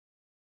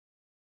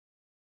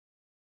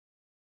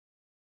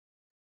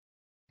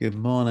Good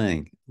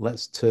morning.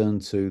 Let's turn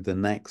to the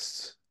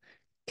next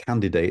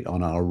candidate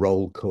on our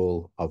roll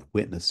call of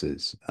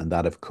witnesses, and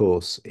that, of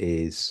course,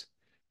 is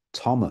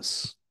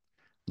Thomas.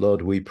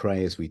 Lord, we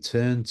pray as we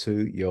turn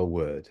to your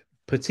word,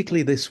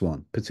 particularly this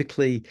one,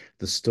 particularly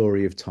the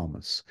story of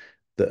Thomas,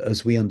 that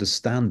as we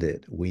understand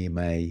it, we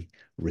may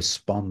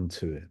respond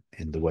to it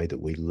in the way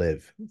that we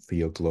live for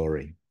your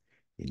glory.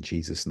 In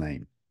Jesus'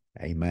 name,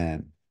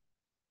 amen.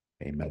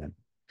 Amen.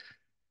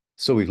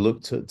 So we've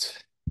looked at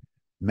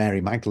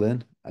Mary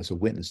Magdalene as a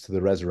witness to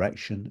the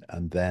resurrection,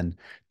 and then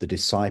the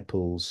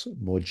disciples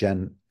more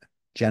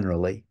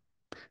generally.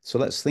 So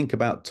let's think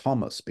about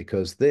Thomas,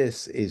 because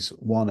this is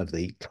one of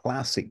the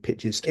classic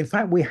pictures. In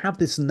fact, we have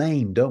this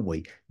name, don't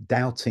we?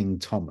 Doubting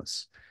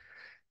Thomas.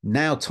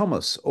 Now,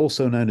 Thomas,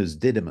 also known as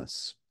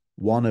Didymus,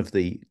 one of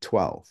the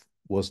 12,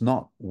 was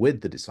not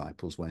with the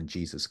disciples when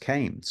Jesus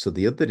came. So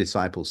the other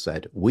disciples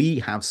said, "We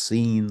have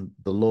seen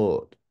the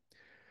Lord."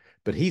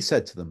 But he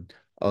said to them,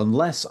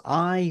 "Unless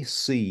I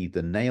see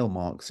the nail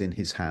marks in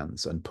his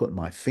hands and put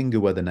my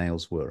finger where the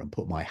nails were and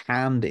put my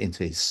hand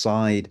into his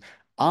side,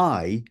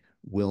 I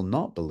will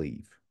not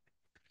believe."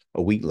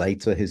 A week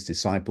later, his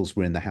disciples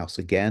were in the house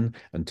again,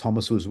 and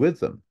Thomas was with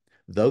them.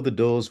 Though the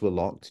doors were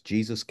locked,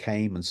 Jesus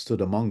came and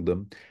stood among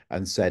them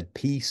and said,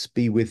 "Peace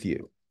be with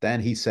you."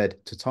 Then he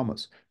said to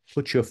Thomas,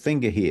 "Put your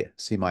finger here.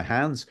 See my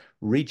hands?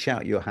 Reach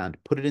out your hand.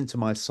 Put it into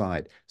my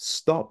side.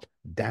 Stop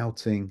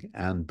doubting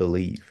and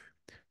believe."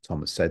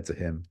 Thomas said to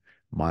him,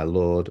 "My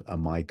Lord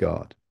and my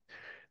God."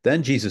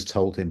 Then Jesus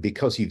told him,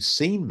 "Because you've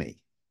seen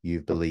me,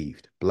 you've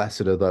believed.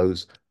 Blessed are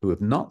those who have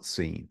not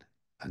seen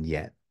and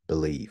yet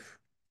believe."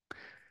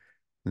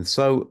 And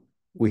so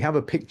we have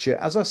a picture,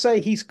 as I say,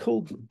 he's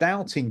called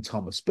Doubting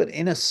Thomas, but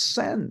in a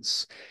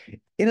sense,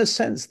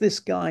 this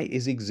guy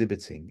is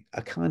exhibiting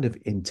a kind of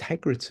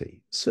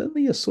integrity,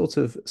 certainly a sort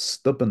of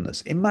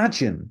stubbornness.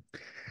 Imagine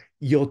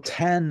your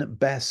 10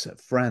 best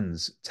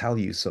friends tell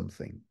you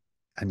something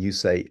and you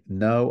say,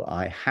 "No,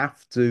 I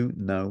have to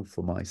know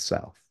for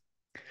myself."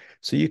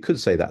 So you could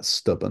say that's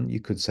stubborn,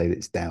 you could say that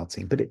it's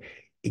doubting, but it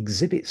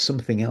exhibits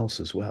something else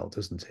as well,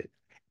 doesn't it?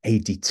 A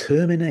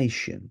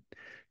determination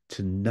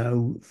to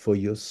know for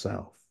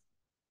yourself.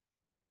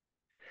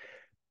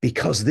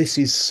 Because this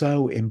is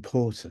so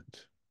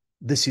important.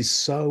 This is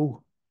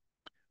so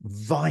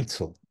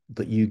vital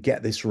that you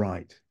get this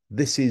right.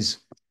 This is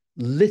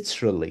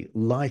literally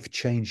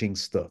life-changing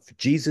stuff.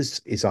 Jesus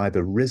is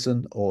either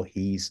risen or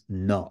he's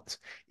not.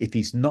 If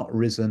he's not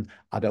risen,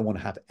 I don't want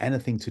to have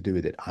anything to do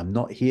with it. I'm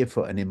not here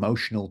for an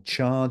emotional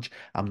charge.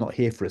 I'm not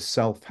here for a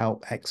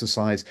self-help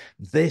exercise.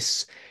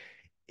 This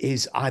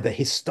is either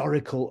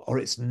historical or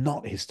it's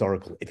not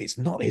historical. If it's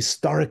not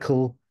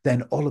historical,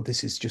 then all of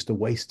this is just a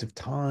waste of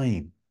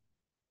time.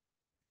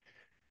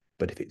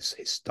 But if it's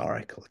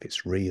historical, if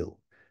it's real,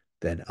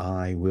 then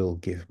I will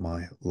give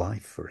my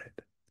life for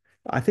it.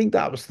 I think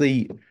that was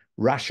the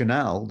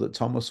rationale that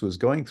Thomas was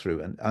going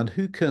through, and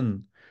who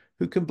can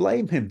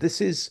blame him?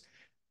 This is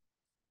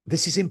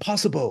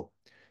impossible.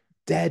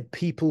 Dead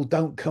people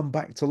don't come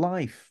back to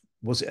life.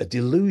 Was it a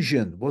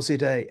delusion? Was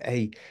it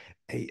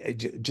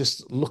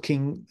just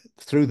looking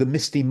through the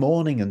misty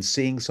morning and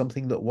seeing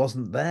something that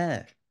wasn't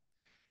there?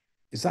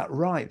 Is that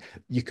right?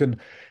 You can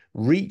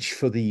reach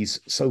for these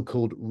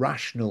so-called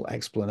rational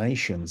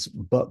explanations,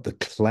 but the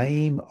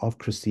claim of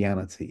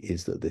Christianity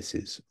is that this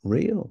is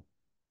real.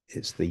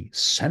 It's the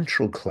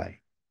central claim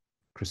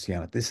of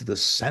Christianity. This is the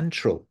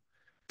central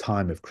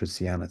time of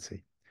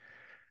Christianity.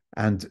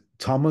 And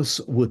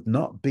Thomas would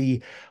not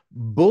be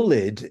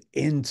bullied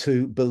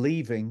into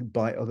believing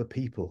by other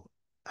people.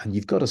 And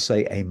you've got to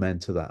say amen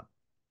to that.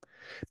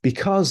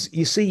 Because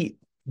you see,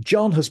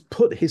 John has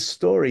put his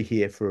story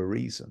here for a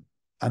reason.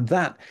 And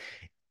that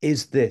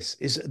is this,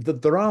 is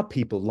that there are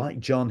people like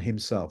John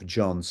himself.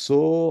 John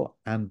saw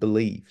and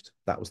believed.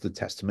 That was the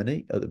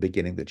testimony at the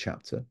beginning of the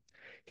chapter.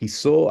 He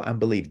saw and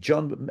believed.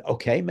 John,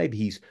 okay, maybe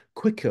he's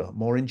quicker,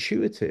 more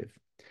intuitive.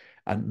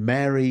 And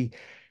Mary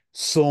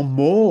saw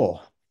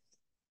more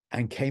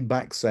and came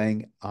back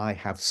saying, "I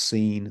have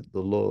seen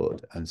the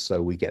Lord." And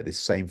so we get this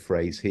same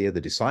phrase here,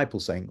 the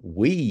disciples saying,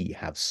 "We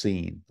have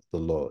seen the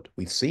Lord.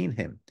 We've seen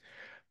him."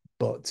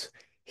 But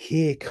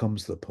here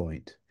comes the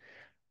point.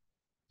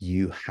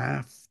 You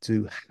have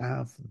to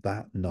have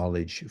that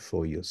knowledge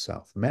for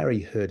yourself. Mary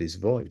heard his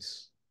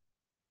voice.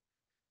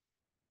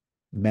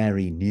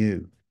 Mary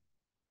knew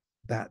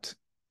that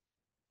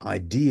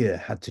idea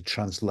had to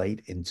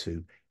translate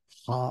into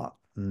heart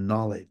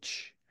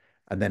knowledge.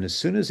 And then as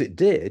soon as it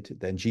did,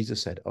 then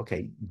Jesus said,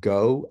 "Okay,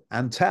 go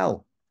and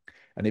tell."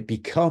 And it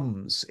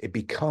becomes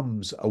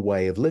a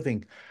way of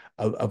living,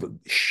 of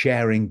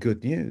sharing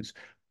good news.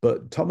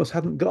 But Thomas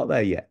hadn't got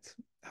there yet.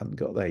 Hadn't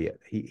got there yet.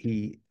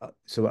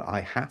 So I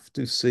have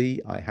to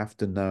see, I have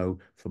to know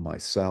for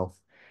myself.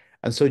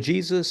 And so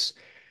Jesus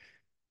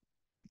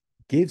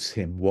gives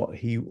him what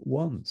he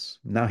wants.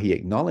 Now he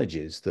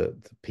acknowledges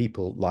that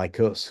people like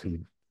us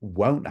who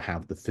won't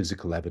have the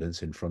physical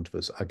evidence in front of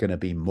us are going to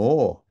be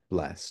more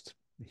blessed.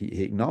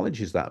 He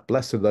acknowledges that.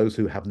 Blessed are those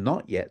who have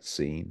not yet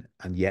seen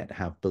and yet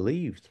have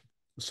believed.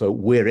 So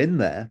we're in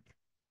there.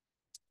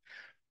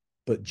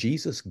 But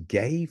Jesus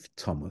gave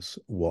Thomas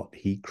what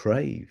he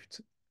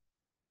craved.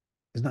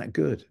 Isn't that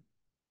good?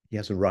 He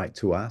has a right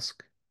to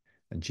ask.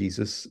 And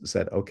Jesus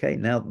said, okay,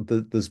 now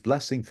there's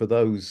blessing for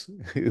those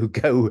who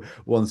go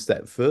one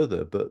step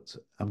further, but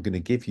I'm going to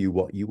give you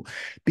what you,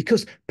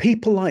 because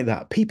people like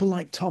that, people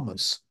like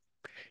Thomas,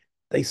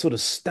 they sort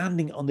of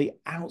standing on the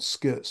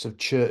outskirts of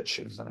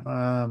churches. And,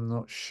 I'm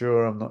not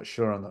sure, I'm not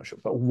sure, I'm not sure.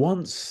 But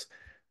once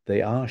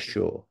they are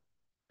sure,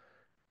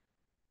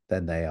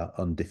 then they are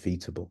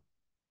undefeatable.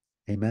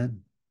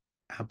 Amen.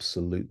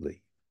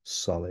 Absolutely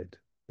solid.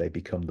 They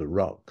become the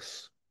rock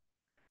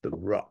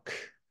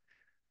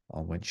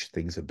on which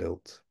things are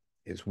built.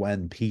 It's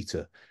when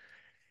Peter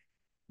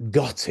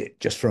got it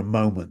just for a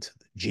moment.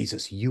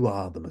 Jesus, you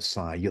are the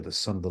Messiah. You're the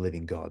Son of the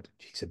living God.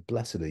 He said,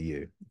 blessed are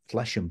you.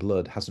 Flesh and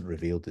blood hasn't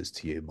revealed this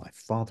to you. My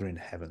Father in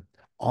heaven,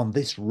 on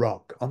this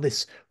rock, on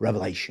this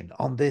revelation,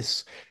 on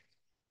this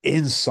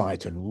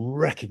insight and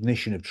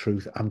recognition of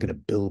truth, I'm going to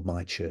build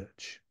my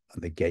church,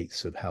 and the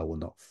gates of hell will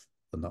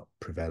not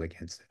prevail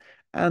against it.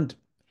 And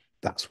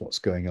that's what's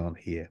going on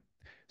here.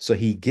 So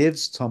he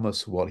gives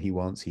Thomas what he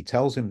wants. He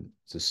tells him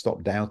to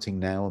stop doubting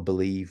now and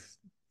believe.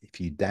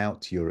 If you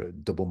doubt, you're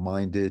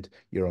double-minded,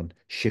 you're on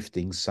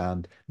shifting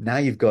sand. Now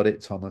you've got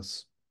it,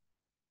 Thomas.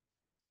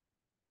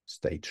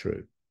 Stay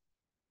true.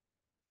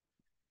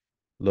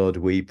 Lord,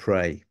 we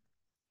pray.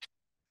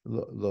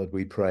 Lord,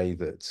 we pray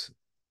that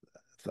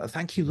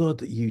thank you, Lord,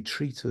 that you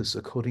treat us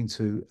according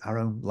to our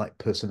own like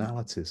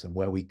personalities and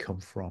where we come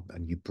from,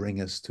 and you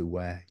bring us to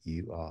where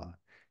you are.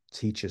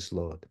 Teach us,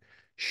 Lord.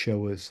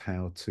 Show us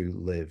how to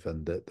live,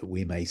 and that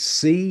we may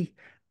see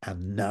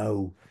and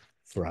know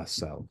for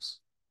ourselves.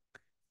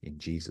 In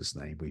Jesus'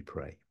 name we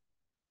pray.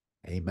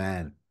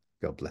 Amen.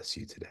 God bless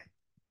you today.